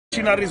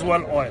Machinery is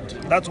well oiled.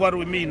 That's what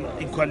we mean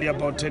equally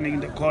about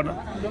turning the corner.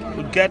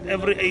 To get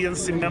every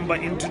ANC member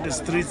into the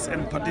streets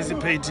and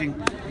participating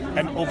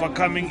and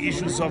overcoming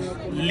issues of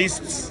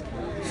lists,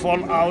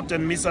 fallout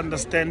and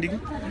misunderstanding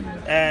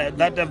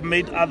that have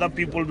made other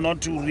people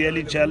not to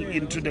really gel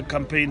into the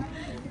campaign.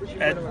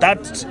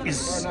 That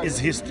is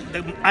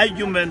the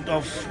argument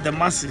of the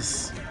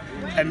masses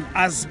and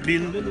us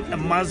being a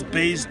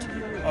mass-based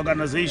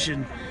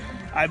organization.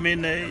 I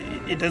mean,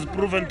 it has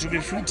proven to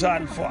be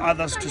futile for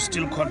others to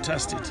still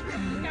contest it.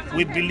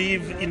 We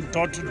believe in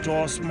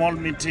door-to-door, small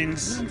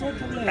meetings.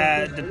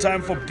 The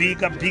time for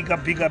big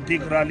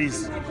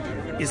rallies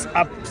is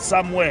up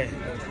somewhere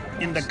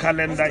in the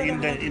calendar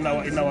in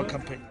our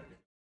campaign.